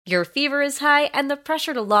Your fever is high, and the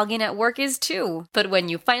pressure to log in at work is too. But when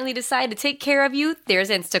you finally decide to take care of you, there's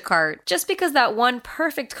Instacart. Just because that one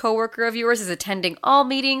perfect coworker of yours is attending all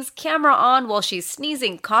meetings, camera on while she's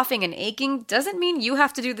sneezing, coughing, and aching, doesn't mean you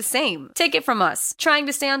have to do the same. Take it from us. Trying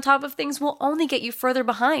to stay on top of things will only get you further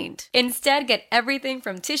behind. Instead, get everything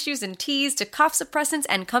from tissues and teas to cough suppressants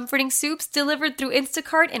and comforting soups delivered through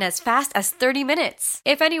Instacart in as fast as 30 minutes.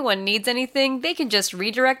 If anyone needs anything, they can just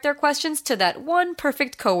redirect their questions to that one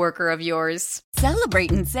perfect coworker of yours.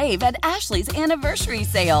 Celebrate and save at Ashley's Anniversary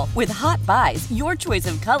Sale. With Hot Buys, your choice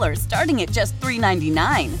of colors starting at just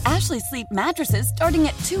 $3.99. Ashley Sleep mattresses starting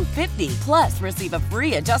at $2.50. Plus, receive a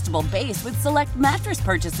free adjustable base with select mattress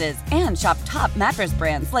purchases. And shop top mattress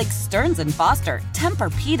brands like Stearns & Foster,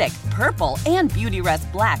 Tempur-Pedic, Purple, and Beautyrest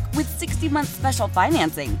Black with 60-month special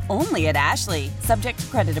financing. Only at Ashley. Subject to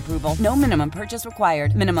credit approval. No minimum purchase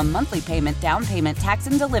required. Minimum monthly payment, down payment, tax,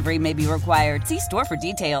 and delivery may be required. See store for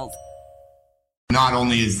details. Not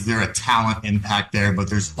only is there a talent impact there, but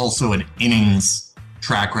there's also an innings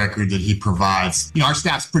track record that he provides. Our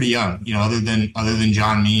staff's pretty young. Other than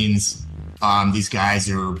John Means, these guys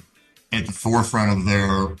are at the forefront of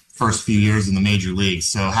their first few years in the major leagues.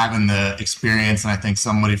 So having the experience, and I think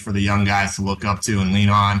somebody for the young guys to look up to and lean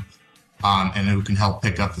on, and who can help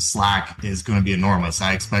pick up the slack is going to be enormous.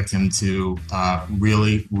 I expect him to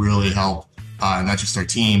really, really help not just our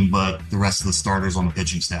team, but the rest of the starters on the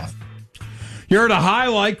pitching staff. You heard a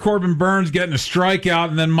highlight, Corbin Burnes getting a strikeout,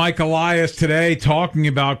 and then Mike Elias today talking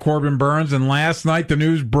about Corbin Burnes. And last night the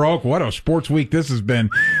news broke. What a sports week this has been.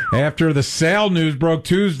 After the Sale news broke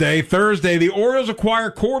Tuesday, Thursday, the Orioles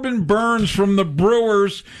acquire Corbin Burnes from the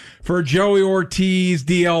Brewers for Joey Ortiz,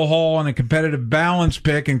 DL Hall, and a competitive balance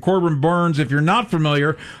pick. And Corbin Burnes, if you're not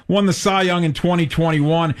familiar, won the Cy Young in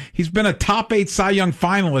 2021. He's been a top 8 Cy Young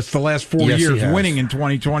finalist the last 4 years, winning in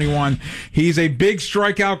 2021. He's a big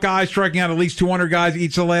strikeout guy, striking out at least 200 guys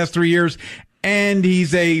each of the last 3 years. And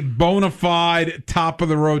he's a bona fide top of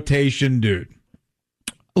the rotation dude.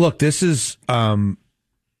 Look, this is a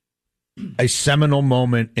seminal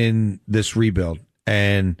moment in this rebuild.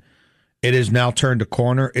 And it has now turned a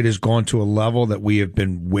corner. It has gone to a level that we have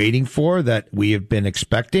been waiting for, that we have been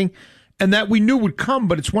expecting, and that we knew would come.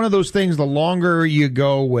 But it's one of those things, the longer you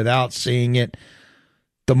go without seeing it,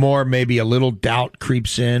 the more maybe a little doubt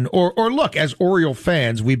creeps in. Or look, as Oriole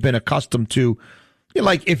fans, we've been accustomed to,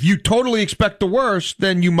 if you totally expect the worst,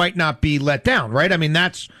 then you might not be let down, right? I mean,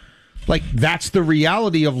 that's the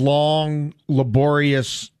reality of long,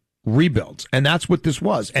 laborious rebuilds. And that's what this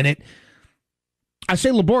was. And I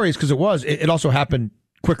say laborious because it also happened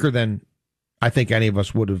quicker than I think any of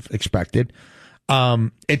us would have expected.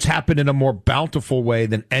 It's happened in a more bountiful way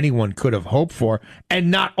than anyone could have hoped for,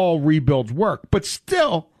 and not all rebuilds work. But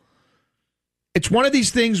still, it's one of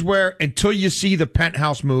these things where until you see the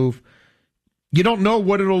penthouse move, you don't know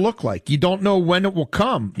what it'll look like. You don't know when it will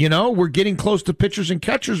come. We're getting close to pitchers and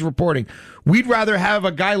catchers reporting. We'd rather have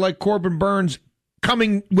a guy like Corbin Burnes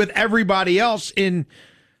coming with everybody else in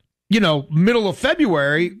middle of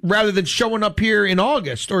February rather than showing up here in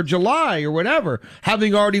August or July or whatever,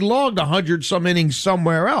 having already logged 100-some innings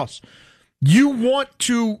somewhere else. You want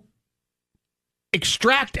to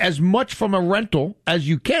extract as much from a rental as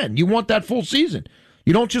you can. You want that full season.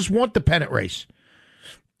 You don't just want the pennant race.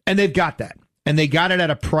 And they've got that. And they got it at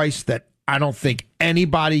a price that I don't think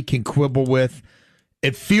anybody can quibble with.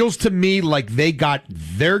 It feels to me like they got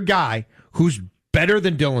their guy who's better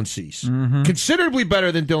than Dylan Cease. Mm-hmm. Considerably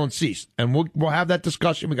better than Dylan Cease. And we'll have that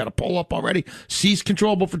discussion. We got a poll up already. Cease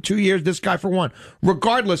controllable for 2 years, this guy for 1.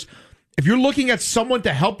 Regardless, if you're looking at someone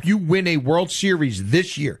to help you win a World Series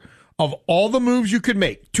this year, of all the moves you could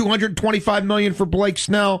make, $225 million for Blake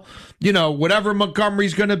Snell, whatever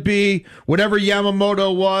Montgomery's going to be, whatever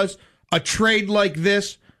Yamamoto was, a trade like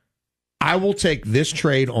this, I will take this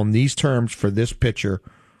trade on these terms for this pitcher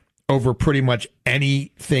over pretty much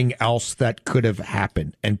anything else that could have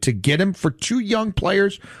happened. And to get him for 2 young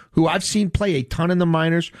players who I've seen play a ton in the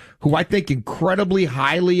minors, who I think incredibly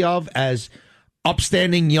highly of as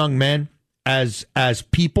upstanding young men, as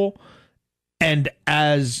people, and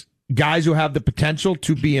as guys who have the potential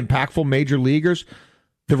to be impactful major leaguers,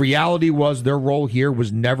 the reality was their role here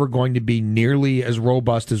was never going to be nearly as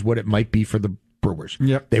robust as what it might be for the Brewers.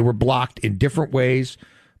 Yep. They were blocked in different ways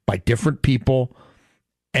by different people.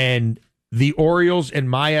 And the Orioles, in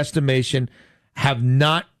my estimation, have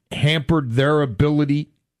not hampered their ability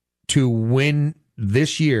to win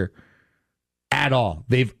this year at all.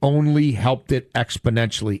 They've only helped it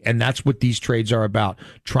exponentially. And that's what these trades are about.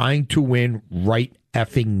 Trying to win right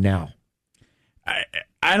effing now.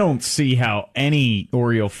 I don't see how any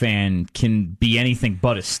Oriole fan can be anything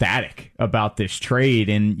but ecstatic about this trade.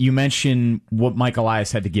 And you mentioned what Mike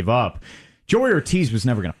Elias had to give up. Joey Ortiz was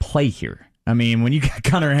never going to play here. I mean, when you got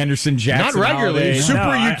Gunnar Henderson, Jackson, not regularly,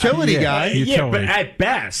 utility guy. Yeah, but at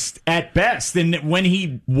best. And when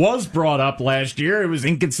he was brought up last year, it was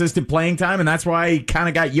inconsistent playing time, and that's why he kind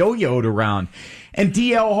of got yo-yoed around. And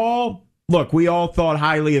DL Hall, look, we all thought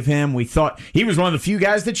highly of him. We thought he was one of the few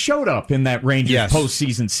guys that showed up in that Rangers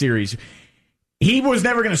postseason series. He was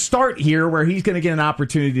never going to start here, where he's going to get an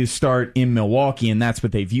opportunity to start in Milwaukee, and that's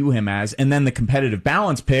what they view him as. And then the competitive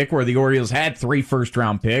balance pick, where the Orioles had 3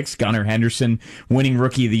 first-round picks, Gunnar Henderson winning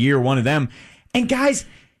Rookie of the Year, one of them. And guys,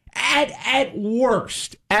 at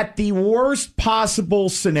the worst possible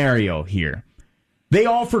scenario here, they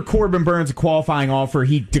offer Corbin Burnes a qualifying offer.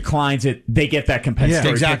 He declines it. They get that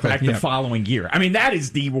compensatory pick back the following year. I mean, that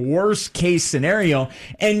is the worst case scenario.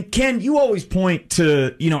 And Ken, you always point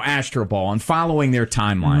to, Astro Ball and following their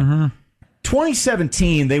timeline. Mm-hmm.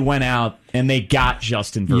 2017, they went out and they got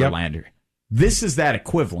Justin Verlander. Yep. This is that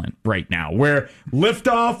equivalent right now, where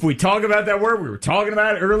liftoff, we talk about that word. We were talking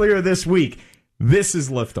about it earlier this week. This is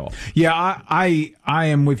liftoff. Yeah, I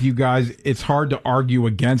am with you guys. It's hard to argue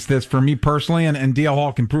against this for me personally, and DL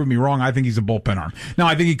Hall can prove me wrong. I think he's a bullpen arm. Now,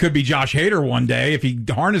 I think he could be Josh Hader one day if he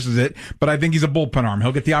harnesses it, but I think he's a bullpen arm.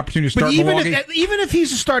 He'll get the opportunity to start Milwaukee. Even if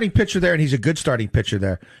he's a starting pitcher there, and he's a good starting pitcher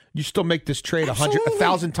there, you still make this trade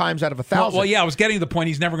 1,000 times out of 1,000. Well, yeah, I was getting to the point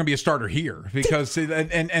he's never going to be a starter here because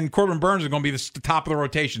and Corbin Burnes is going to be the top of the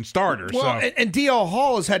rotation starter. Well, and DL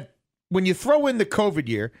Hall has had, when you throw in the COVID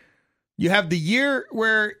year, you have the year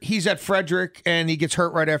where he's at Frederick and he gets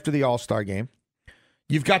hurt right after the All-Star game.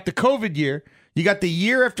 You've got the COVID year. You got the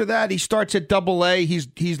year after that. He starts at AA.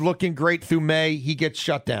 He's looking great through May. He gets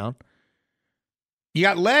shut down. You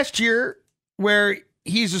got last year where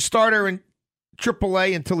he's a starter in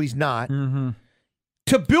AAA until he's not. Mm-hmm.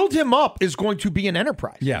 To build him up is going to be an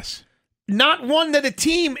enterprise. Yes. Not one that a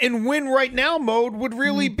team in win right now mode would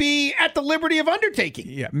really be at the liberty of undertaking.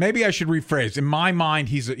 Yeah, maybe I should rephrase. In my mind,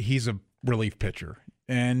 he's a relief pitcher,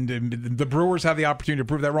 and the Brewers have the opportunity to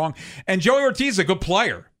prove that wrong. And Joey Ortiz is a good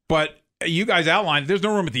player, but you guys outlined there's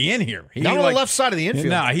no room at the end here. Not on the left side of the infield.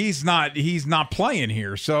 No, he's not playing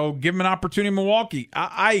here. So give him an opportunity in Milwaukee.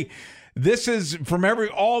 This is from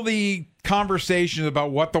all the conversations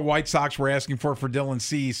about what the White Sox were asking for Dylan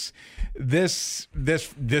Cease. This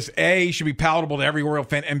A, should be palatable to every Oriole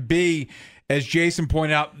fan, and B, as Jason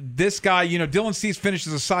pointed out, this guy, Dylan Cease finished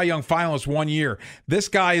as a Cy Young finalist 1 year. This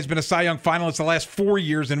guy has been a Cy Young finalist the last 4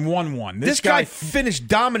 years and won one. This guy finished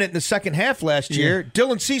dominant in the second half last year.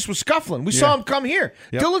 Dylan Cease was scuffling. We saw him come here.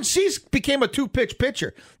 Yep. Dylan Cease became a 2-pitch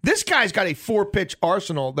pitcher. This guy's got a 4-pitch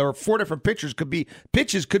arsenal. There are 4 different pitches. Could be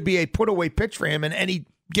a put-away pitch for him in any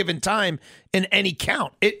given time in any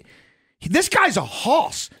count. This guy's a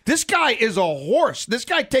hoss. This guy is a horse. This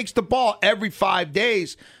guy takes the ball every 5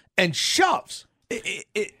 days and shoves.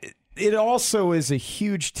 It also is a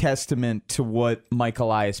huge testament to what Mike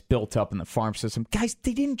Elias built up in the farm system. Guys,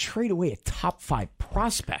 they didn't trade away a top 5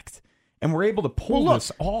 prospect, and were able to pull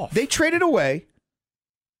this off. They traded away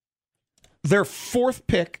their 4th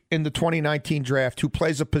pick in the 2019 draft, who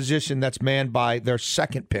plays a position that's manned by their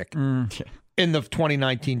 2nd pick in the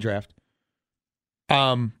 2019 draft.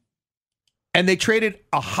 And they traded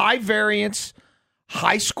a high variance,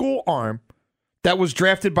 high school arm that was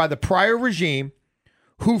drafted by the prior regime,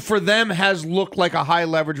 who for them has looked like a high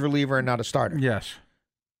leverage reliever and not a starter. Yes.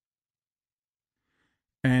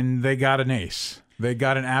 And they got an ace. They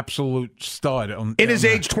got an absolute stud in his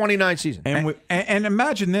age 29 season. And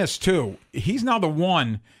imagine this too. He's now the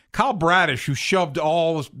one. Kyle Bradish, who shoved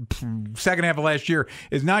all second half of last year,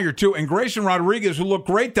 is now your 2. And Grayson Rodriguez, who looked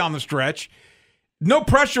great down the stretch. No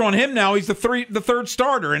pressure on him now. He's the third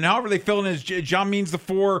starter. And however they fill in as John Means the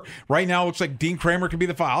 4, right now it looks like Dean Kramer could be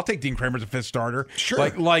the 5. I'll take Dean Kramer as a 5th starter.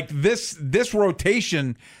 Sure. Like this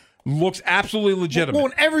rotation looks absolutely legitimate. Well,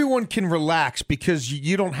 and everyone can relax because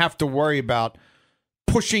you don't have to worry about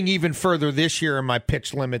pushing even further this year in my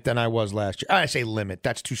pitch limit than I was last year. I say limit.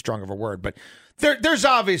 That's too strong of a word. But there's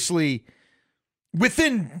obviously,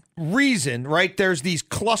 within reason, right? There's these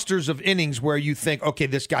clusters of innings where you think, okay,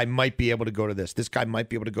 this guy might be able to go to this. This guy might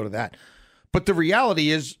be able to go to that. But the reality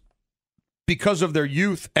is, because of their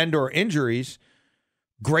youth and or injuries,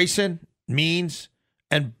 Grayson, Means,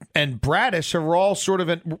 and Bradish have all sort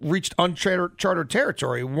of reached uncharted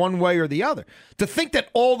territory one way or the other. To think that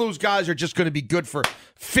all those guys are just going to be good for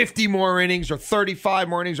 50 more innings or 35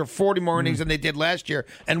 more innings or 40 more innings than they did last year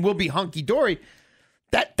and will be hunky-dory,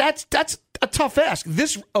 that's a tough ask.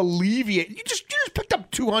 This alleviates. You just picked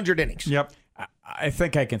up 200 innings. Yep. I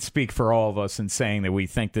think I can speak for all of us in saying that we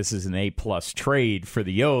think this is an A-plus trade for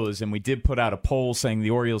the O's, and we did put out a poll saying the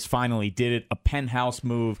Orioles finally did it, a penthouse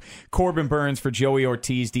move. Corbin Burnes for Joey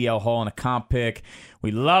Ortiz, DL Hall, and a comp pick.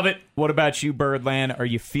 We love it. What about you, Birdland? Are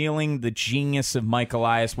you feeling the genius of Mike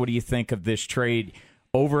Elias? What do you think of this trade?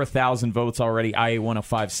 Over 1,000 votes already.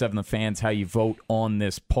 IA1057, the fans, how you vote on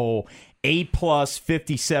this poll. A-plus,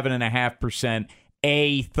 57.5%.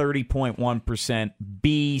 A, 30.1%,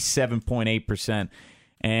 B, 7.8%,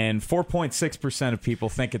 and 4.6% of people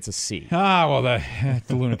think it's a C. Well,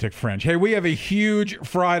 the lunatic fringe. Hey, we have a huge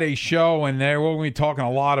Friday show, and we're going to be talking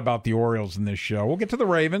a lot about the Orioles in this show. We'll get to the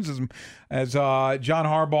Ravens as John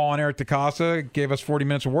Harbaugh and Eric DeCosta gave us 40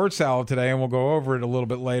 minutes of word salad today, and we'll go over it a little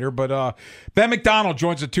bit later. But Ben McDonald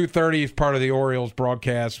joins at 2:30. He's part of the Orioles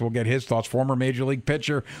broadcast. We'll get his thoughts. Former Major League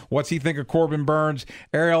pitcher. What's he think of Corbin Burnes?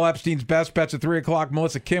 Ariel Epstein's best bets at 3 o'clock.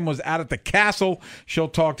 Melissa Kim was out at the Castle. She'll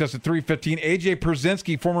talk to us at 3:15. A.J.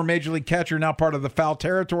 Przinsky, former Major League catcher, now part of the Foul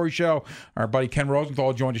Territory show. Our buddy Ken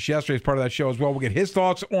Rosenthal joined us yesterday as part of that show as well. We'll get his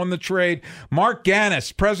thoughts on the trade. Mark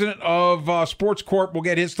Gannis, president of Sports Corp, will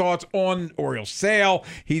get his thoughts on Orioles sale.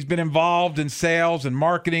 He's been involved in sales and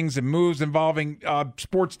marketings and moves involving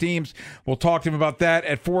sports teams. We'll talk to him about that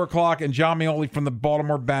at 4 o'clock. And John Mioli from the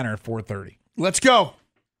Baltimore Banner at 4:30. Let's go.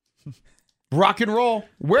 Rock and roll.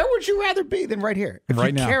 Where would you rather be than right here? If right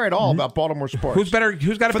you now. care at all about Baltimore sports. Who's got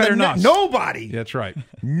it better than us? Nobody. That's right.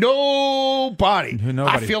 Nobody.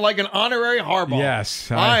 Nobody. I feel like an honorary Harbaugh.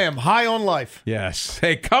 Yes. I am high on life. Yes.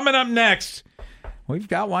 Hey, coming up next,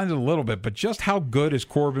 we've outlined it a little bit, but just how good is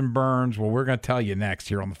Corbin Burnes? Well, we're going to tell you next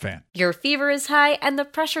here on The Fan. Your fever is high and the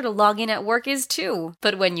pressure to log in at work is too.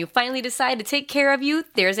 But when you finally decide to take care of you,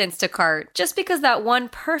 there's Instacart. Just because that one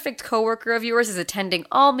perfect coworker of yours is attending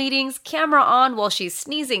all meetings, camera on while she's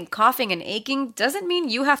sneezing, coughing, and aching, doesn't mean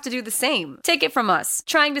you have to do the same. Take it from us.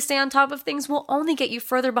 Trying to stay on top of things will only get you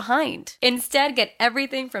further behind. Instead, get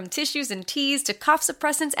everything from tissues and teas to cough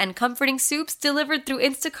suppressants and comforting soups delivered through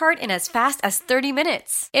Instacart in as fast as 30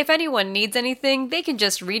 minutes. If anyone needs anything, they can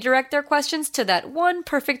just redirect their questions to that one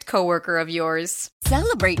perfect coworker of yours.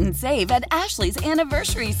 Celebrate and save at Ashley's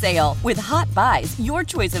Anniversary Sale. With Hot Buys, your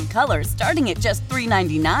choice of colors starting at just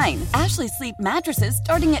 $3.99. Ashley Sleep mattresses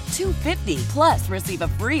starting at $2.50. Plus, receive a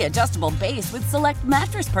free adjustable base with select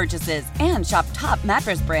mattress purchases. And shop top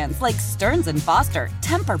mattress brands like Stearns & Foster,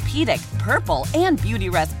 Tempur-Pedic, Purple, and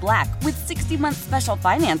Beautyrest Black with 60-month special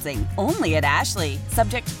financing. Only at Ashley.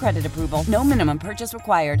 Subject to credit approval. No minimum purchase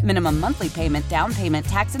required. Minimum monthly payment, down payment,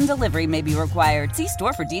 tax, and delivery may be required. See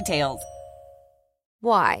store for details.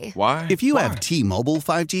 Why? If you have T-Mobile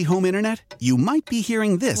 5G home internet, you might be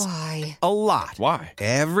hearing this Why? a lot. Why?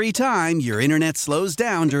 Every time your internet slows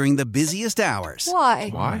down during the busiest hours.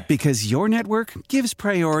 Why? Because your network gives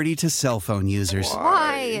priority to cell phone users.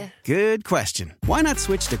 Why? Good question. Why not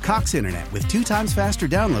switch to Cox Internet with 2 times faster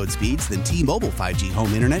download speeds than T-Mobile 5G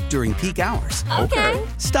home internet during peak hours? Okay.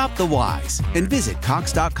 Stop the whys and visit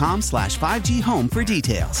cox.com/5G home for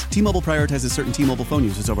details. T-Mobile prioritizes certain T-Mobile phone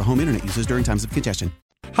users over home internet users during times of congestion.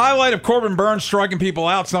 Highlight of Corbin Burnes striking people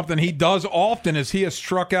out. Something he does often is he has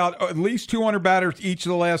struck out at least 200 batters each of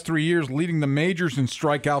the last 3 years, leading the majors in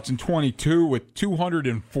strikeouts in 22 with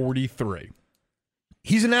 243.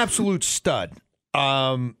 He's an absolute stud.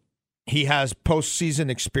 He has postseason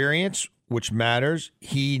experience, which matters.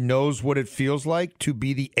 He knows what it feels like to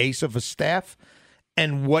be the ace of a staff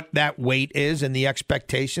and what that weight is and the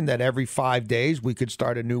expectation that every 5 days we could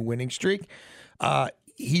start a new winning streak.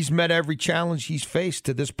 He's met every challenge he's faced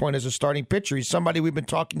to this point as a starting pitcher. He's somebody we've been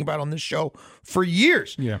talking about on this show for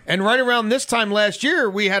years. Yeah. And right around this time last year,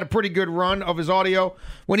 we had a pretty good run of his audio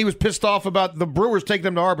when he was pissed off about the Brewers taking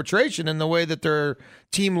them to arbitration and the way that their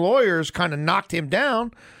team lawyers kind of knocked him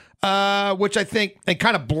down, which I think they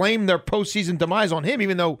kind of blamed their postseason demise on him,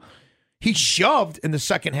 even though he shoved in the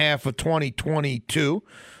second half of 2022.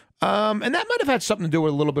 And that might have had something to do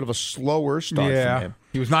with a little bit of a slower start from him.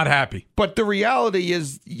 He was not happy. But the reality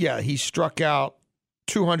is, he struck out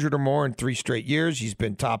 200 or more in 3 straight years. He's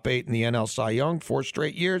been top 8 in the NL Cy Young 4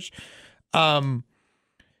 straight years.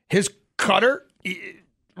 His cutter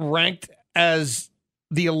ranked as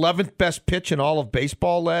the 11th best pitch in all of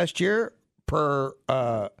baseball last year per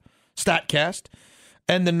StatCast,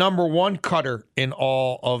 and the number 1 cutter in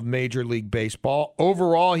all of Major League Baseball.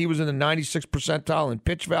 Overall, he was in the 96th percentile in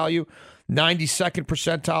pitch value, 92nd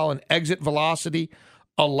percentile in exit velocity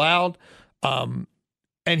allowed. And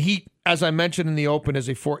he, as I mentioned in the open,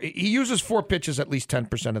 he uses 4 pitches at least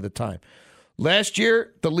 10% of the time. Last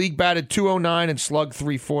year, the league batted .209 and slugged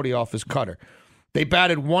 .340 off his cutter. They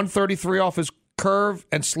batted .133 off his curve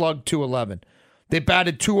and slugged .211. They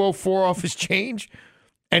batted .204 off his change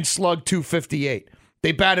and slugged .258.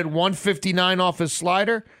 They batted .159 off his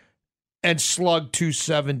slider and slugged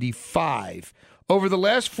 .275. Over the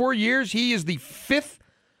last 4 years, he is the 5th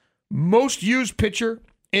most used pitcher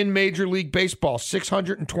in Major League Baseball,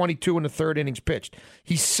 622 in the third innings pitched.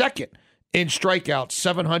 He's second in strikeouts,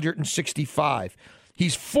 765.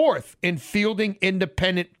 He's 4th in fielding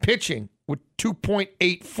independent pitching with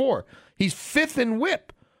 2.84. He's 5th in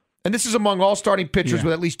whip. And this is among all starting pitchers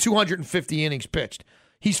with at least 250 innings pitched.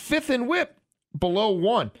 He's 5th in whip, below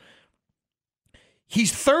 1.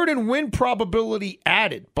 He's 3rd in win probability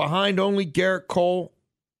added, behind only Garrett Cole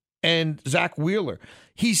and Zach Wheeler.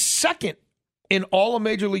 He's 2nd in all of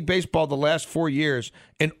Major League Baseball the last 4 years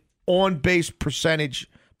in on-base percentage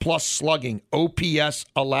plus slugging, OPS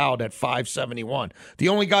allowed at .571. The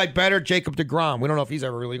only guy better, Jacob deGrom. We don't know if he's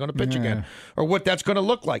ever really going to pitch again or what that's going to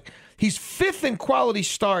look like. He's 5th in quality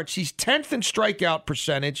starts. He's 10th in strikeout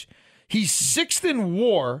percentage. He's 6th in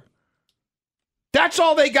WAR. That's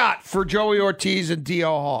all they got for Joey Ortiz and D.L.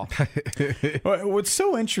 Hall. What's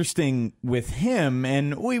so interesting with him,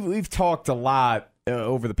 and we've talked a lot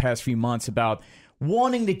over the past few months about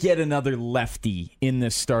wanting to get another lefty in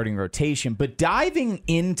this starting rotation, but diving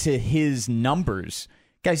into his numbers,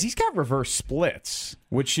 guys, he's got reverse splits,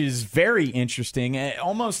 which is very interesting.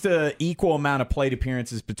 Almost an equal amount of plate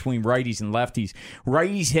appearances between righties and lefties.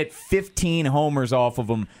 Righties hit 15 homers off of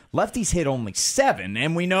him. Lefties hit only 7.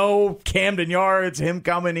 And we know Camden Yards, him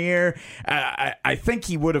coming here. I think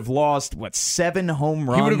he would have lost, 7 home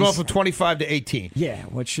runs? He would have gone from 25 to 18. Yeah,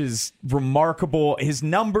 which is remarkable. His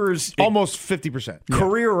numbers... Almost 50%.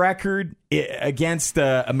 Career record against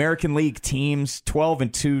American League teams,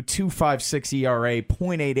 12-2, 2.56 ERA,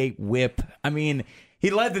 .88 whip. I mean... He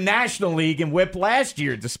led the National League in whip last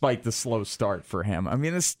year, despite the slow start for him. I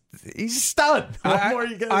mean, he's a stud. What more are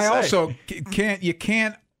you going to say? I also can't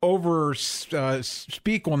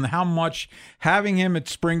speak on how much having him at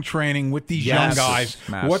spring training with these young guys,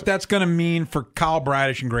 what that's going to mean for Kyle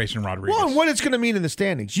Bradish and Grayson Rodriguez. Well, and what it's going to mean in the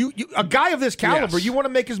standings. You a guy of this caliber, you want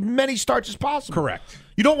to make as many starts as possible. Correct.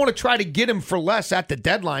 You don't want to try to get him for less at the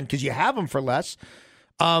deadline because you have him for less.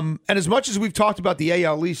 And as much as we've talked about the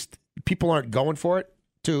AL East, people aren't going for it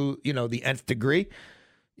to, the nth degree.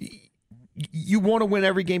 You want to win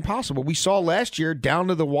every game possible. We saw last year down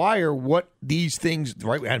to the wire what these things,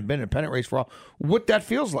 right? We hadn't been in a pennant race for a while, what that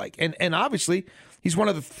feels like. And obviously, he's one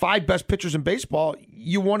of the 5 best pitchers in baseball.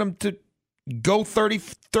 You want him to go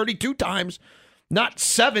 32 times, not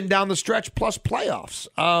 7 down the stretch plus playoffs.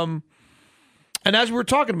 And as we were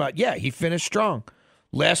talking about, he finished strong.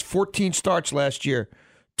 Last 14 starts last year.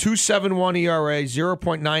 2.71 ERA,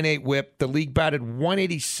 0.98 whip. The league batted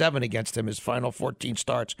 .187 against him his final 14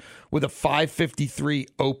 starts with a .553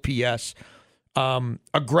 OPS.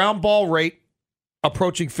 A ground ball rate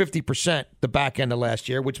approaching 50% the back end of last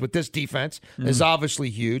year, which with this defense is obviously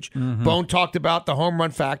huge. Bone talked about the home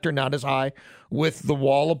run factor, not as high with the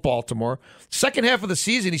wall of Baltimore. Second half of the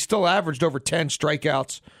season, he still averaged over 10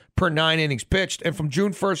 strikeouts per 9 innings pitched. And from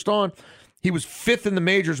June 1st on, he was 5th in the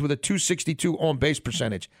majors with a .262 on-base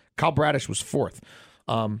percentage. Kyle Bradish was 4th.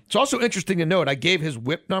 It's also interesting to note, I gave his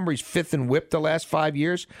whip number. He's 5th in whip the last 5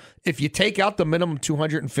 years. If you take out the minimum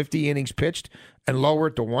 250 innings pitched and lower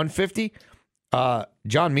it to 150,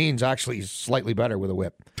 John Means actually is slightly better with a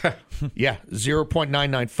whip.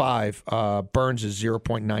 0.995. Burnes is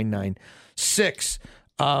 0.996.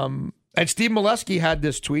 And Steve Molesky had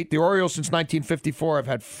this tweet. The Orioles since 1954 have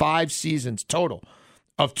had 5 seasons total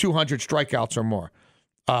of 200 strikeouts or more.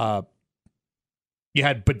 You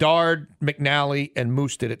had Bedard, McNally, and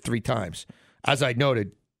Moose did it 3 times. As I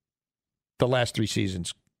noted, the last 3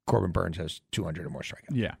 seasons, Corbin Burnes has 200 or more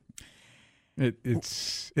strikeouts. Yeah.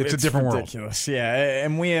 It's a different ridiculous. Yeah,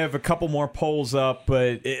 and we have a couple more polls up,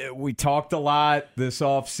 but we talked a lot this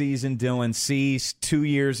offseason. Dylan Cease, 2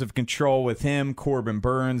 years of control with him. Corbin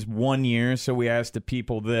Burnes, 1 year. So we asked the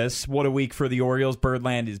people this. What a week for the Orioles.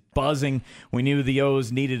 Birdland is buzzing. We knew the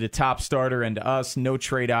O's needed a top starter, and to us, no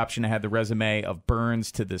trade option had the resume of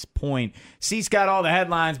Burnes to this point. Cease got all the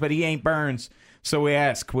headlines, but he ain't Burnes. So we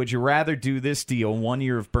ask, would you rather do this deal, 1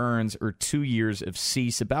 year of Burnes or 2 years of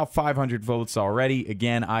Cease? About 500 votes already.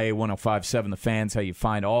 Again, IA1057, The Fans, how you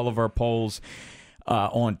find all of our polls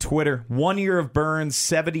on Twitter. 1 year of Burnes,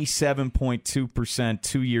 77.2%.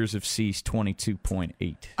 2 years of Cease,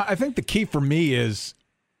 22.8%. I think the key for me is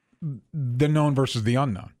the known versus the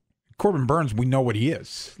unknown. Corbin Burnes, we know what he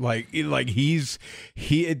is.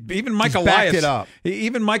 Even Mike Elias backed it up.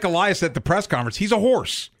 Even Mike Elias at the press conference, he's a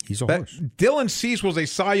horse. He's a horse. Dylan Cease was a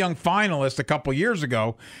Cy Young finalist a couple years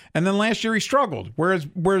ago, and then last year he struggled. Whereas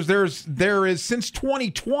there is since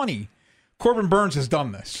 2020, Corbin Burnes has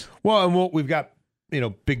done this. Well, and we've got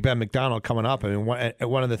Big Ben McDonald coming up. I mean,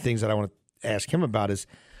 one of the things that I want to ask him about is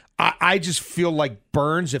I just feel like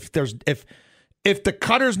Burnes, if the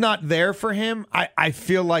cutter's not there for him, I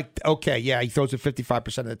feel like, okay, yeah, he throws it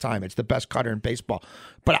 55% of the time. It's the best cutter in baseball.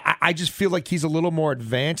 But I just feel like he's a little more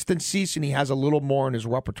advanced than Cease, and he has a little more in his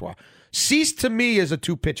repertoire. Cease, to me, is a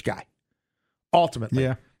two-pitch guy, ultimately.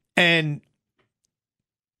 Yeah. And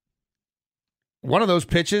one of those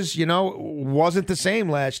pitches, wasn't the same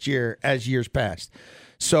last year as years past.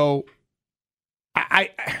 So,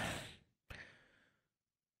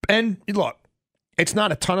 and look, it's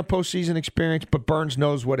not a ton of postseason experience, but Burnes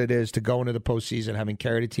knows what it is to go into the postseason, having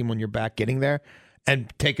carried a team on your back, getting there,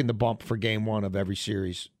 and taking the bump for game one of every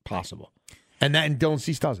series possible. And Dylan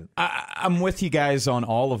Cease doesn't. I'm with you guys on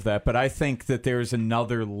all of that, but I think that there's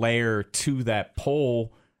another layer to that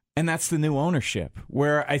poll, and that's the new ownership,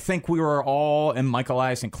 where I think we were all, and Mike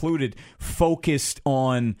Elias included, focused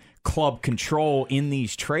on club control in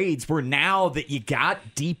these trades, where now that you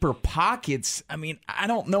got deeper pockets, I mean, I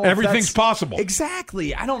don't know if everything's possible.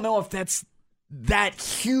 Exactly. I don't know if that's that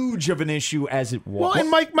huge of an issue as it was. Well,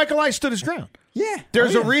 and Mike Elias stood his ground. Yeah.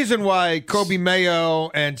 There's a reason why Kobe Mayo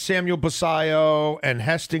and Samuel Basayo and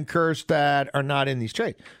Heston Kjerstad are not in these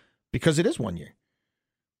trades, because it is 1 year.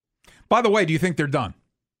 By the way, do you think they're done?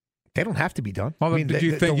 They don't have to be done. Well, do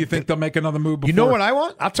you think they'll make another move before? You know what I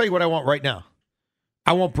want? I'll tell you what I want right now.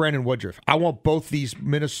 I want Brandon Woodruff. I want both these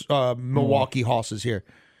Milwaukee hosses here.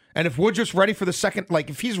 And if Woodruff's ready for the second, like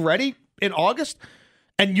if he's ready in August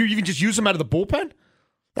and you can just use him out of the bullpen,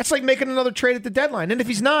 that's like making another trade at the deadline. And if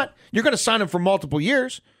he's not, you're going to sign him for multiple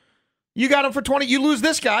years. You got him for 20. You lose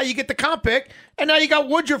this guy, you get the comp pick, and now you got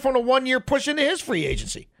Woodruff on a 1 year push into his free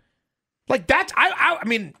agency. Like that's, I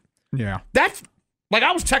mean, yeah, that's. Like,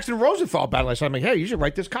 I was texting Rosenthal about it last night. I'm like, hey, you should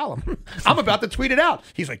write this column. I'm about to tweet it out.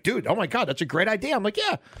 He's like, dude, oh, my God, that's a great idea. I'm like,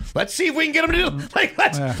 yeah, let's see if we can get him to do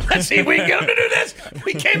let's see if we can get him to do this.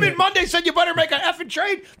 We came in Monday, said you better make an effing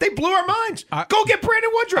trade. They blew our minds. Go get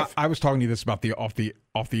Brandon Woodruff. I was talking to you this about the off the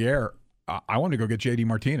air. I want to go get J.D.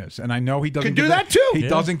 Martinez, and I know he doesn't do that too. He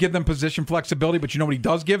doesn't give them position flexibility, but you know what he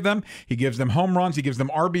does give them? He gives them home runs, he gives them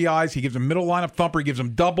RBIs, he gives them middle lineup thumper, he gives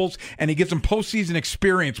them doubles, and he gives them postseason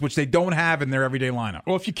experience, which they don't have in their everyday lineup.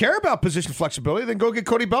 Well, if you care about position flexibility, then go get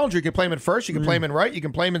Cody Bellinger. You can play him at first, you can play him in right, you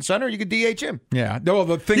can play him in center, you can DH him. Yeah, no,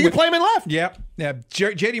 the thing you can play him in left. Yeah.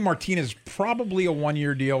 J.D. Martinez probably a 1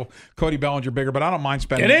 year deal. Cody Bellinger bigger, but I don't mind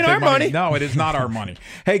spending. It ain't our money. No, it is not our money.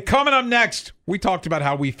 Hey, coming up next, we talked about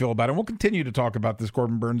how we feel about it. And we'll continue to talk about this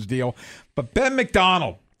Corbin Burnes deal. But Ben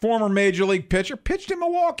McDonald, former Major League pitcher, pitched in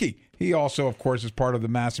Milwaukee. He also, of course, is part of the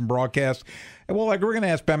Masson broadcast. And we're going to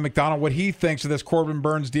ask Ben McDonald what he thinks of this Corbin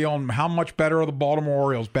Burnes deal and how much better are the Baltimore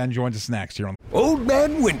Orioles. Ben joins us next here on Old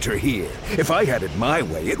Man Winter here. If I had it my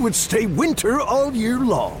way, it would stay winter all year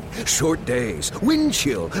long. Short days, wind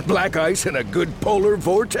chill, black ice, and a good polar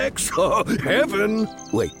vortex. Oh, heaven.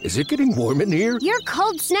 Wait, is it getting warm in here? Your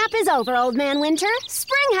cold snap is over, Old Man Winter.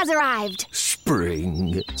 Spring has arrived.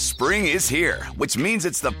 Spring. Spring is here, which means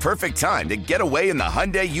it's the perfect time to get away in the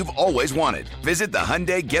Hyundai you've always wanted. Visit the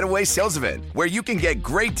Hyundai Getaway Sales Event, where you can get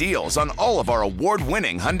great deals on all of our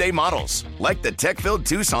award-winning Hyundai models, like the tech-filled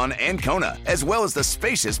Tucson and Kona, as well as the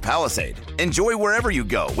spacious Palisade. Enjoy wherever you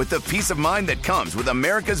go with the peace of mind that comes with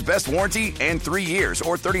America's best warranty and 3 years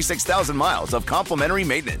or 36,000 miles of complimentary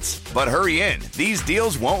maintenance. But hurry in, these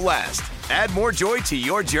deals won't last. Add more joy to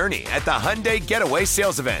your journey at the Hyundai Getaway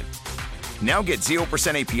Sales Event. Now get 0%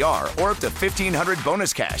 APR or up to $1,500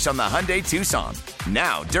 bonus cash on the Hyundai Tucson.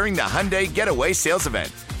 Now, during the Hyundai Getaway Sales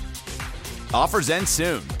Event. Offers end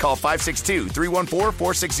soon. Call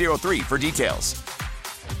 562-314-4603 for details.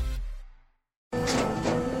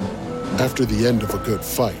 After the end of a good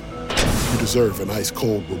fight, you deserve an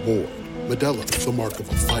ice-cold reward. Modelo is the mark of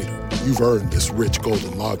a fighter. You've earned this rich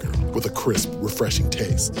golden lager with a crisp, refreshing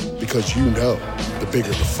taste. Because you know, the bigger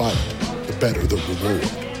the fight, the better the reward.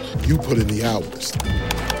 You put in the hours,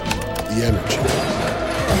 the energy,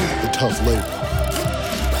 the tough labor.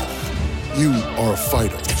 You are a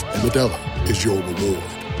fighter, and Modelo is your reward.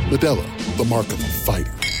 Modelo, the mark of a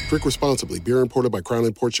fighter. Drink responsibly. Beer imported by Crown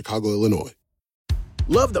Imports, Chicago, Illinois.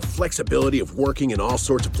 Love the flexibility of working in all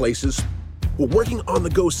sorts of places? Well, working on the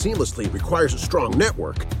go seamlessly requires a strong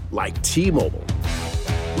network like T-Mobile.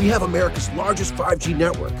 We have America's largest 5G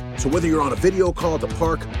network, so whether you're on a video call at the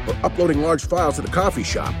park or uploading large files at a coffee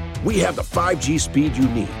shop, we have the 5G speed you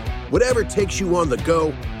need. Whatever takes you on the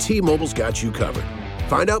go, T-Mobile's got you covered.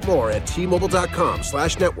 Find out more at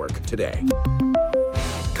T-Mobile.com/network today.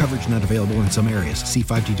 Coverage not available in some areas. See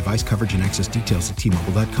 5G device coverage and access details at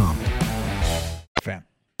T-Mobile.com. Fan.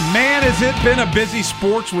 Man is Has it been a busy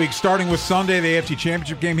sports week, starting with Sunday, the AFC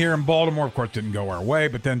Championship game here in Baltimore? Of course, didn't go our way,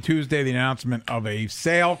 but then Tuesday, the announcement of a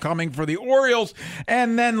sale coming for the Orioles.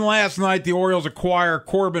 And then last night, the Orioles acquire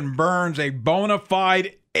Corbin Burnes, a bona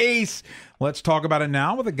fide ace. Let's talk about it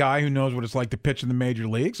now with a guy who knows what it's like to pitch in the major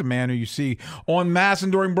leagues, a man who you see on mass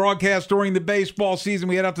and during broadcasts during the baseball season.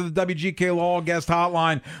 We head out to the WGK Law Guest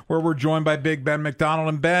Hotline, where we're joined by Big Ben McDonald.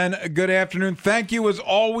 And Ben, good afternoon. Thank you as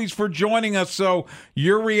always for joining us. So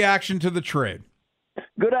your reaction to the trade?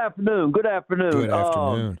 Good afternoon. Good afternoon. Good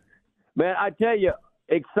afternoon. Man, I tell you,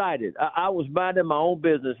 excited. I was minding my own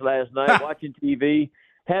business last night, watching TV,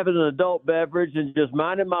 having an adult beverage, and just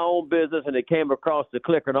minding my own business, and it came across the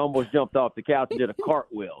clicker and almost jumped off the couch and did a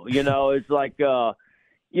cartwheel. You know, it's like,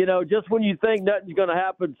 just when you think nothing's going to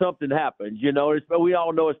happen, something happens. You know, we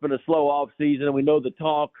all know it's been a slow off season, and we know the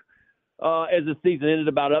talk as the season ended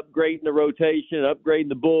about upgrading the rotation, upgrading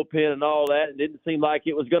the bullpen and all that. It didn't seem like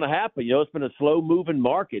it was going to happen. You know, it's been a slow-moving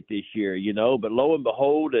market this year, you know, but lo and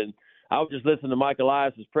behold, and I was just listening to Mike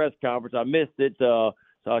Elias's press conference. I missed it, so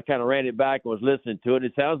I kind of ran it back and was listening to it.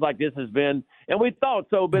 It sounds like this has been, and we thought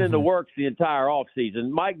so, been in the works the entire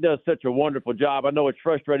offseason. Mike does such a wonderful job. I know it's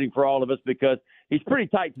frustrating for all of us because he's pretty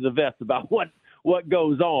tight to the vest about what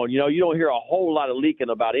goes on. You know, you don't hear a whole lot of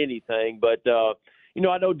leaking about anything, but I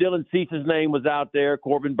know Dylan Cease's name was out there.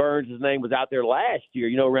 Corbin Burnes' name was out there last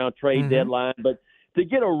year, around trade deadline. But to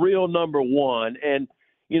get a real number one, and,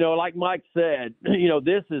 like Mike said,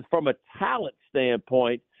 this is from a talent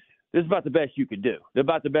standpoint, this is about the best you could do. They're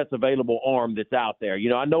about the best available arm that's out there.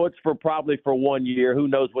 I know it's probably for 1 year. Who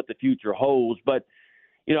knows what the future holds. But,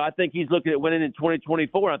 I think he's looking at winning in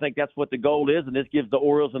 2024. I think that's what the goal is, and this gives the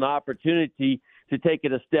Orioles an opportunity to take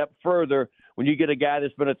it a step further. When you get a guy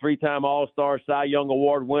that's been a 3-time All-Star, Cy Young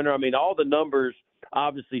Award winner, I mean, all the numbers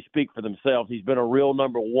obviously speak for themselves. He's been a real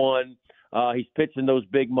number one. He's pitching those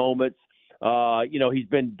big moments. He's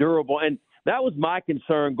been durable. And that was my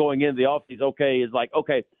concern going into the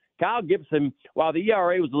offseason. Kyle Gibson, while the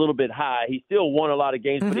ERA was a little bit high, he still won a lot of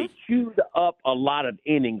games, but he chewed up a lot of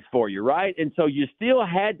innings for you, right? And so you still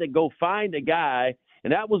had to go find a guy,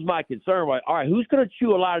 and that was my concern. Like, all right, who's going to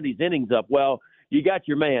chew a lot of these innings up? Well, you got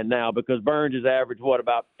your man now because Burnes has averaged,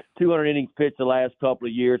 about 200 innings pitched the last couple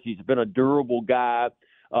of years. He's been a durable guy,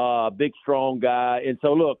 big, strong guy. And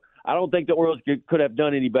so, look, I don't think the Orioles could have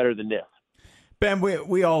done any better than this. Ben,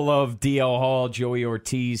 we all love DL Hall, Joey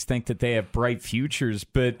Ortiz, think that they have bright futures,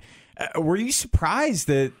 but were you surprised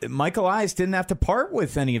that Mike Elias didn't have to part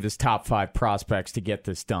with any of his top 5 prospects to get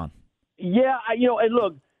this done? Yeah, and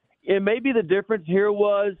look, and maybe the difference here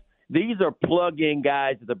was these are plug-in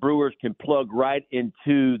guys that the Brewers can plug right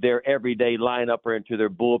into their everyday lineup or into their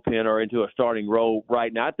bullpen or into a starting role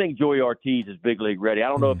right now. I think Joey Ortiz is big league ready. I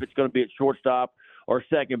don't know if it's going to be at shortstop or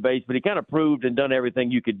second base, but he kind of proved and done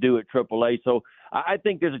everything you could do at AAA. So I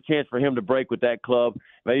think there's a chance for him to break with that club,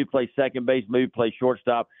 maybe play second base, maybe play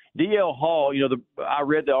shortstop. DL Hall, I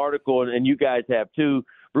read the article, and you guys have too.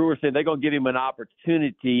 Brewers said they're going to give him an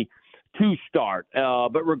opportunity to start.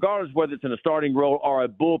 But regardless whether it's in a starting role or a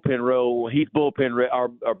bullpen role, he's bullpen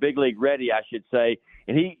or big league ready, I should say.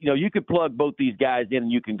 And he, you could plug both these guys in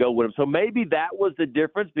and you can go with them. So maybe that was the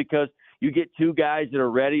difference because you get 2 guys that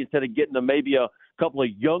are ready instead of getting maybe a couple of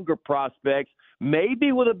younger prospects,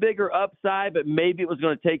 maybe with a bigger upside, but maybe it was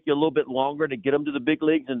going to take you a little bit longer to get them to the big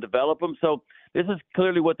leagues and develop them. So this is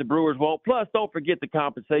clearly what the Brewers want. Plus, don't forget the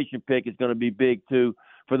compensation pick is going to be big, too,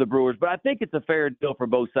 for the Brewers. But I think it's a fair deal for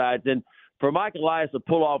both sides. And for Mike Elias to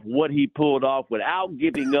pull off what he pulled off without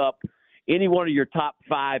giving up any one of your top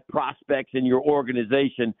 5 prospects in your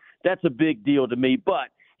organization, that's a big deal to me. But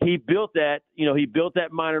he built that, he built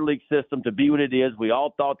that minor league system to be what it is. We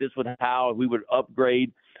all thought this would how we would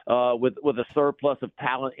upgrade with a surplus of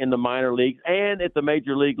talent in the minor leagues and at the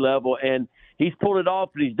major league level. And he's pulled it off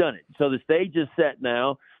and he's done it. So the stage is set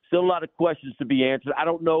now. Still a lot of questions to be answered. I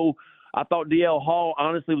don't know. I thought DL Hall,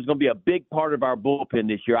 honestly, was going to be a big part of our bullpen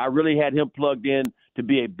this year. I really had him plugged in to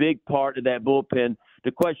be a big part of that bullpen.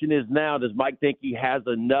 The question is now, does Mike think he has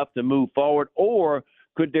enough to move forward, or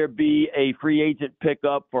could there be a free agent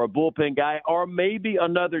pickup for a bullpen guy, or maybe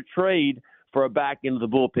another trade for a back into the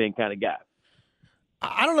bullpen kind of guy?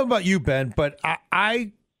 I don't know about you, Ben, but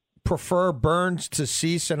I prefer Burnes to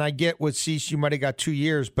Cease, and I get with Cease you might have got 2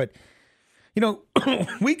 years, but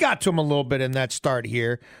we got to him a little bit in that start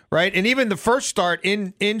here, right? And even the first start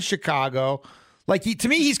in Chicago, to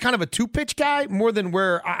me, he's kind of a 2-pitch guy more than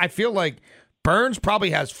where I feel like Burnes probably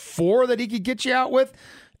has 4 that he could get you out with.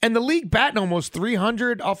 And the league batting almost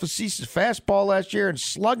 300 off of Cease's fastball last year and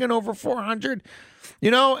slugging over 400,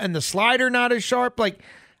 and the slider not as sharp.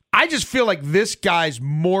 I just feel like this guy's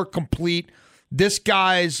more complete this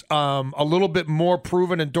guy's a little bit more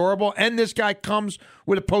proven and durable, and this guy comes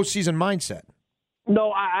with a postseason mindset.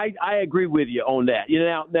 No, I agree with you on that.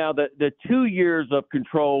 Now the 2 years of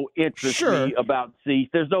control interests me about Cease.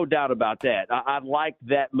 There's no doubt about that. I like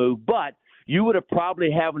that move, but you would have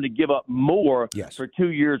probably having to give up more for 2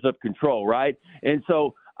 years of control, right? And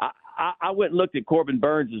so I went and looked at Corbin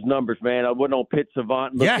Burnes' numbers, man. I went on Pitch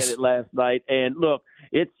Savant and looked at it last night. And look,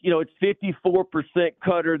 it's 54%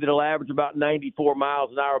 cutter that'll average about 94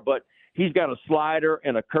 miles an hour, but he's got a slider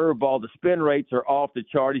and a curveball. The spin rates are off the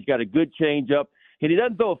chart. He's got a good changeup. And he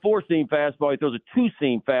doesn't throw a four-seam fastball. He throws a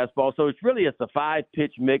two-seam fastball. So it's a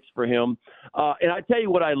five-pitch mix for him. And I tell you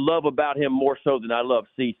what I love about him more so than I love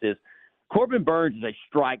Cease is Corbin Burnes is a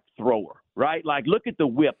strike thrower, right? Like, look at the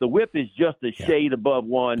whip. The whip is just a shade above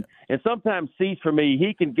one. And sometimes Cease, for me,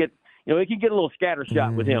 he can get a little scatter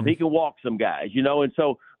shot with him. He can walk some guys, And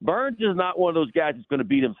so Burnes is not one of those guys that's going to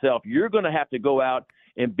beat himself. You're going to have to go out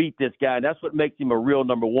and beat this guy. And that's what makes him a real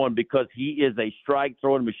number one, because he is a strike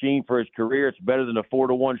throwing machine for his career. It's better than a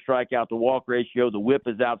 4-to-1 strikeout to walk ratio. The whip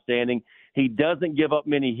is outstanding. He doesn't give up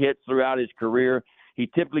many hits throughout his career. He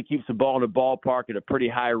typically keeps the ball in the ballpark at a pretty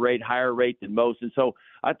high rate, higher rate than most. And so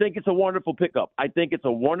I think it's a wonderful pickup. I think it's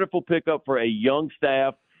a wonderful pickup for a young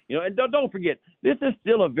staff. And don't forget, this is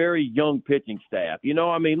still a very young pitching staff.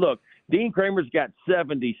 Look, Dean Kramer's got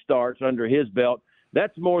 70 starts under his belt.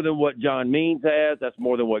 That's more than what John Means has. That's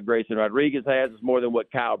more than what Grayson Rodriguez has. It's more than what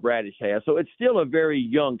Kyle Bradish has. So it's still a very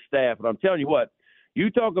young staff. But I'm telling you what, you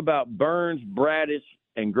talk about Burnes, Bradish,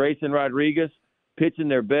 and Grayson Rodriguez pitching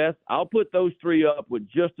their best. I'll put those three up with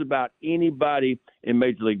just about anybody in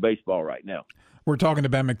Major League Baseball right now. We're talking to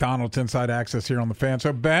Ben McDonald, Inside Access here on The Fan.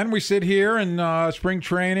 So, Ben, we sit here and spring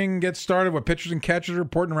training gets started with pitchers and catchers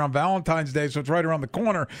reporting around Valentine's Day, so it's right around the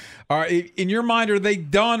corner. In your mind, are they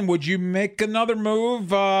done? Would you make another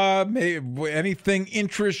move? Anything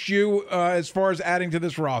interest you as far as adding to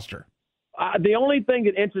this roster? The only thing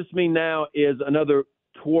that interests me now is another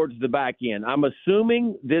towards the back end. I'm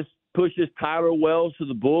assuming this pushes Tyler Wells to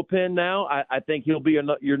the bullpen now. I think he'll be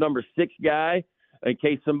your number 6 guy. In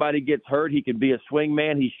case somebody gets hurt, he can be a swing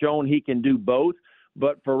man. He's shown he can do both.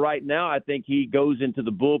 But for right now, I think he goes into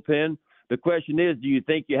the bullpen. The question is, do you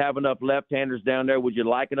think you have enough left-handers down there? Would you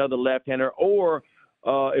like another left-hander? Or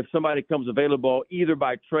if somebody comes available either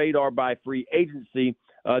by trade or by free agency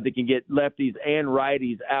that can get lefties and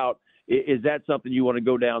righties out, is that something you want to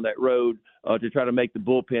go down that road to try to make the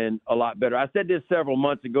bullpen a lot better? I said this several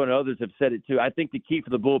months ago, and others have said it too. I think the key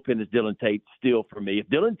for the bullpen is Dylan Tate still for me. If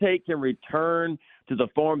Dylan Tate can return to the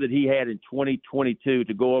form that he had in 2022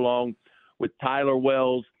 to go along with Tyler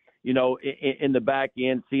Wells, in the back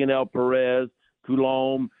end, CNL Perez,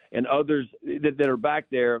 Coulombe, and others that are back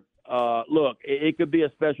there, look, it could be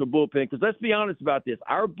a special bullpen, because let's be honest about this.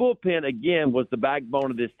 Our bullpen, again, was the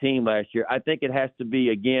backbone of this team last year. I think it has to be,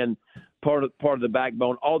 again, part of the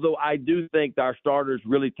backbone, although I do think our starters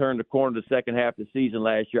really turned the corner the second half of the season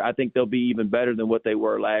last year. I think they'll be even better than what they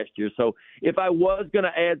were last year. So if I was going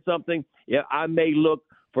to add something, I may look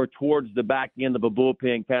for towards the back end of a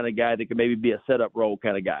bullpen kind of guy that could maybe be a setup role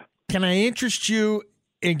kind of guy. Can I interest you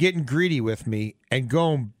in getting greedy with me and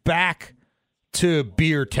going back to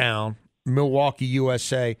Beer Town, Milwaukee,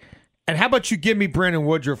 USA? And how about you give me Brandon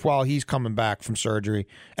Woodruff while he's coming back from surgery?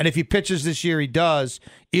 And if he pitches this year, he does.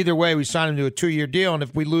 Either way, we sign him to a 2-year deal. And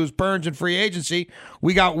if we lose Burnes in free agency,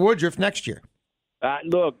 we got Woodruff next year.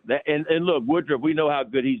 Look, Woodruff, we know how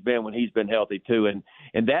good he's been when he's been healthy too.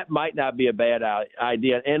 And that might not be a bad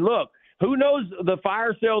idea. And look, who knows the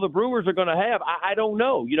fire sale the Brewers are going to have? I don't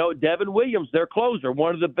know. Devin Williams, their closer,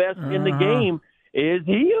 one of the best in the game. Is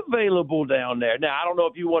he available down there? Now, I don't know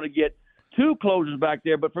if you want to get 2 closers back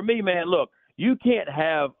there, but for me, man, look, you can't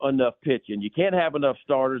have enough pitching. You can't have enough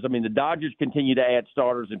starters. I mean, the Dodgers continue to add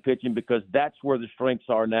starters and pitching because that's where the strengths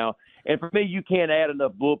are now. And for me, you can't add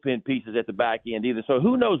enough bullpen pieces at the back end either. So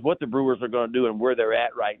who knows what the Brewers are going to do and where they're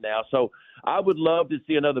at right now. So I would love to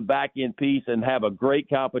see another back end piece and have a great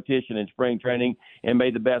competition in spring training and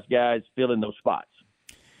may the best guys fill in those spots.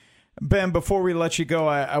 Ben, before we let you go,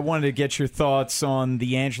 I wanted to get your thoughts on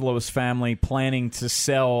the Angelos family planning to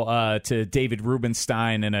sell to David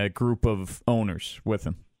Rubenstein and a group of owners with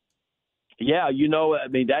him. Yeah,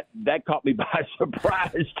 that caught me by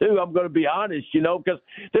surprise, too. I'm going to be honest, because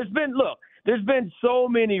there's been so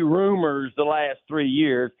many rumors the last 3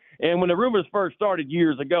 years. And when the rumors first started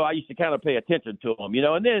years ago, I used to kind of pay attention to them,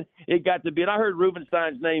 and then it got to be, and I heard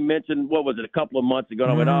Rubenstein's name mentioned, a couple of months ago,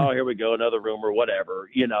 and I went, oh, here we go, another rumor, whatever.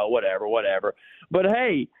 But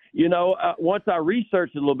hey, once I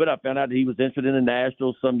researched it a little bit, I found out that he was interested in the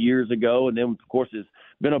Nationals some years ago, and then, of course, his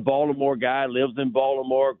been a Baltimore guy, lives in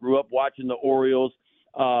Baltimore, grew up watching the Orioles.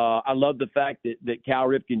 I love the fact that Cal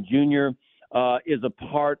Ripken Jr. Is a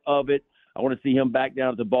part of it. I want to see him back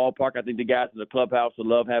down at the ballpark. I think the guys in the clubhouse would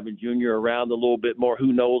love having Jr. around a little bit more.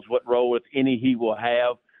 Who knows what role, if any, he will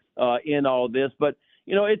have in all of this. But,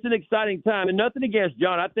 it's an exciting time. And nothing against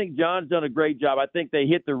John. I think John's done a great job. I think they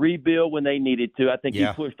hit the rebuild when they needed to. I think he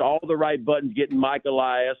pushed all the right buttons, getting Mike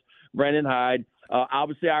Elias, Brandon Hyde.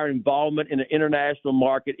 Obviously, our involvement in the international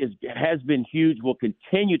market has been huge, will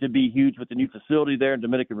continue to be huge with the new facility there in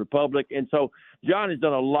Dominican Republic. And so John has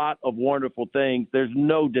done a lot of wonderful things. There's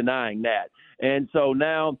no denying that. And so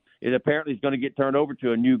now it apparently is going to get turned over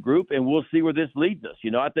to a new group, and we'll see where this leads us.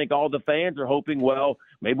 I think all the fans are hoping, well,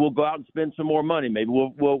 maybe we'll go out and spend some more money. Maybe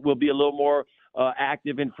we'll be a little more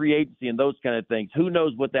active in free agency and those kind of things. Who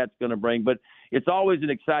knows what that's going to bring, but it's always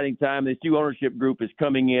an exciting time. This new ownership group is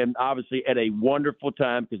coming in, obviously, at a wonderful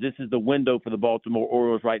time because this is the window for the Baltimore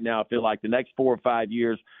Orioles right now. I feel like the next 4 or 5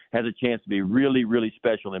 years has a chance to be really, really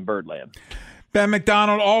special in Birdland. Ben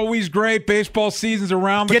McDonald, always great. Baseball season's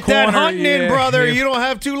around the corner. Get that hunting in, brother. You don't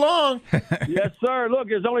have too long. Yes, sir. Look,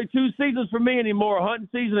 there's only 2 seasons for me anymore, hunting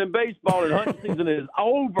season and baseball, and hunting season is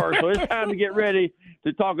over. So it's time to get ready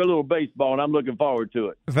to talk a little baseball, and I'm looking forward to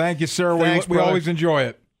it. Thank you, sir. Thanks, we always enjoy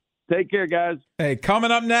it. Take care, guys. Hey,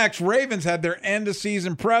 coming up next, Ravens had their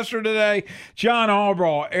end-of-season presser today. John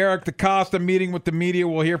Harbaugh, Eric DeCosta meeting with the media.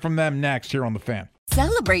 We'll hear from them next here on The Fan.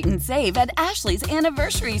 Celebrate and save at Ashley's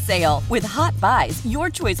Anniversary Sale. With Hot Buys, your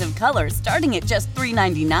choice of colors starting at just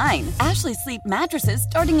 $3.99. Ashley Sleep mattresses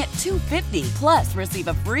starting at $2.50. Plus, receive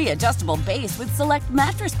a free adjustable base with select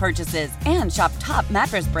mattress purchases. And shop top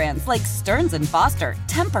mattress brands like Stearns & Foster,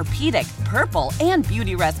 Tempur-Pedic, Purple, and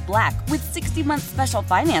Beautyrest Black with 60-month special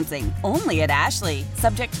financing. Only at Ashley.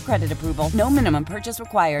 Subject to credit approval. No minimum purchase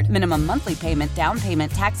required. Minimum monthly payment, down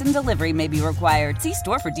payment, tax, and delivery may be required. See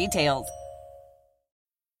store for details.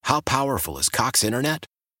 How powerful is Cox Internet?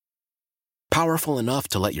 Powerful enough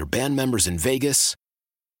to let your band members in Vegas,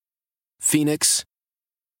 Phoenix,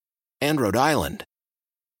 and Rhode Island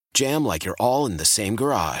jam like you're all in the same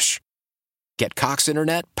garage. Get Cox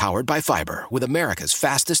Internet powered by fiber with America's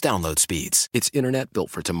fastest download speeds. It's internet built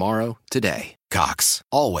for tomorrow, today. Cox,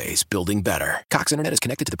 always building better. Cox Internet is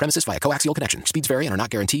connected to the premises via coaxial connection. Speeds vary and are not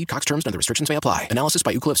guaranteed. Cox terms and other restrictions may apply. Analysis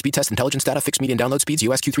by Ookla Speed Test Intelligence Data. Fixed median download speeds.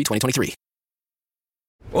 US Q3 2023.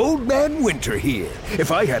 Old Man Winter here. If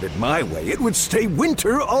I had it my way, it would stay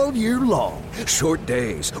winter all year long. Short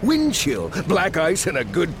days, wind chill, black ice, and a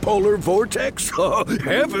good polar vortex. Oh,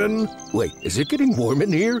 heaven. Wait, is it getting warm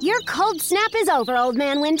in here? Your cold snap is over, Old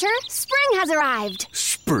Man Winter. Spring has arrived.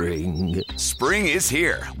 Spring. Spring is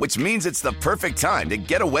here, which means it's the perfect time to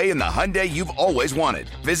get away in the Hyundai you've always wanted.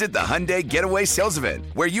 Visit the Hyundai Getaway Sales Event,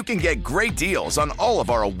 where you can get great deals on all of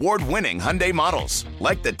our award-winning Hyundai models,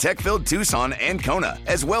 like the tech-filled Tucson and Kona,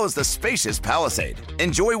 as well as the spacious Palisade.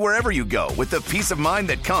 Enjoy wherever you go with the peace of mind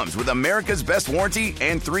that comes with America's best warranty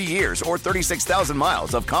and 3 years or 36,000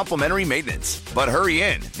 miles of complimentary maintenance. But hurry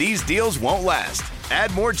in, these deals won't last.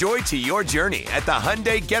 Add more joy to your journey at the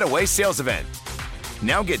Hyundai Getaway Sales Event.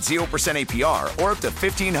 Now get 0% APR or up to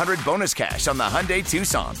 $1,500 bonus cash on the Hyundai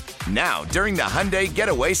Tucson. Now, during the Hyundai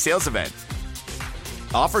Getaway Sales Event.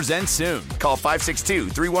 Offers end soon. Call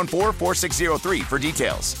 562-314-4603 for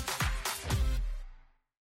details.